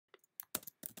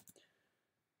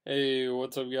Hey,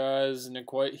 what's up guys?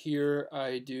 Nick White here.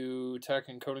 I do tech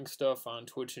and coding stuff on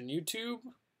Twitch and YouTube.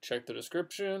 Check the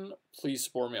description. Please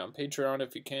support me on Patreon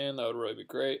if you can. That would really be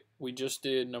great. We just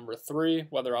did number 3,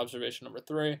 weather observation number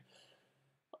 3.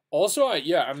 Also,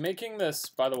 I'm making this,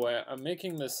 by the way, I'm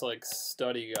making this like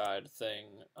study guide thing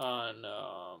on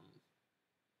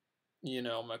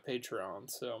my Patreon.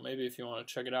 So maybe if you want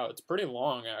to check it out, it's pretty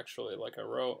long actually. Like I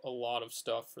wrote a lot of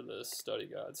stuff for this study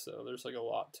guide, so there's like a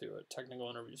lot to it. Technical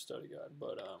interview study guide,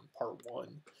 but part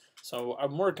 1. So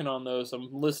I'm working on those. I'm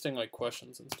listing like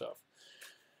questions and stuff.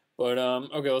 But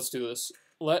okay, let's do this.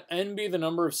 Let n be the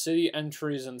number of city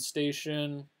entries in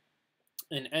station,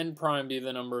 and n prime be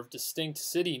the number of distinct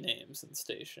city names in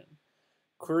station.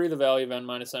 Query the value of n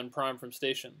minus n prime from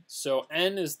station. So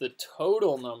n is the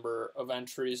total number of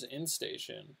entries in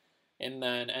station, and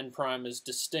then n prime is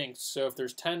distinct. So if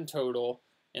there's 10 total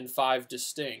and 5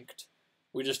 distinct,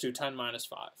 we just do 10 minus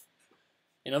 5.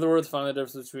 In other words, find the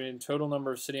difference between total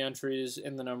number of city entries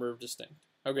and the number of distinct.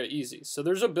 Okay, easy. So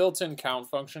there's a built-in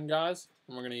count function, guys,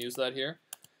 and we're going to use that here.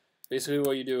 Basically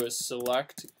what you do is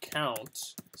select count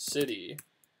city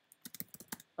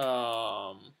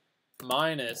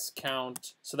minus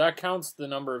count, so that counts the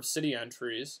number of city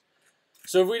entries.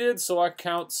 So if we did select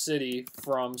count city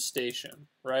from station,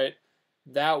 right,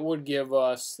 that would give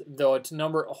us the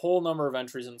whole number of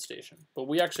entries in station. But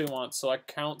we actually want select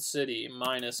count city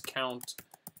minus count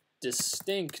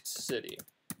distinct city.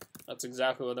 That's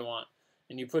exactly what they want.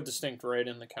 And you put distinct right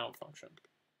in the count function.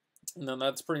 And then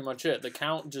that's pretty much it. The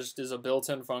count just is a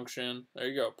built-in function. There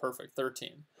you go, perfect,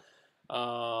 13.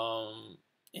 And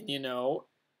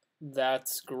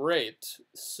that's great.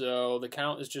 So the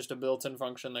count is just a built-in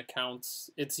function that counts.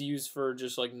 It's used for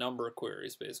just like number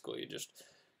queries, basically. You just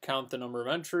count the number of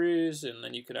entries, and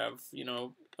then you could have,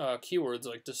 keywords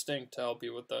like distinct to help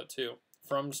you with that too.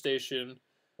 From station,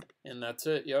 and that's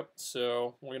it. Yep.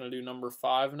 So we're going to do number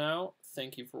 5 now.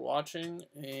 Thank you for watching,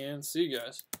 and see you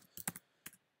guys.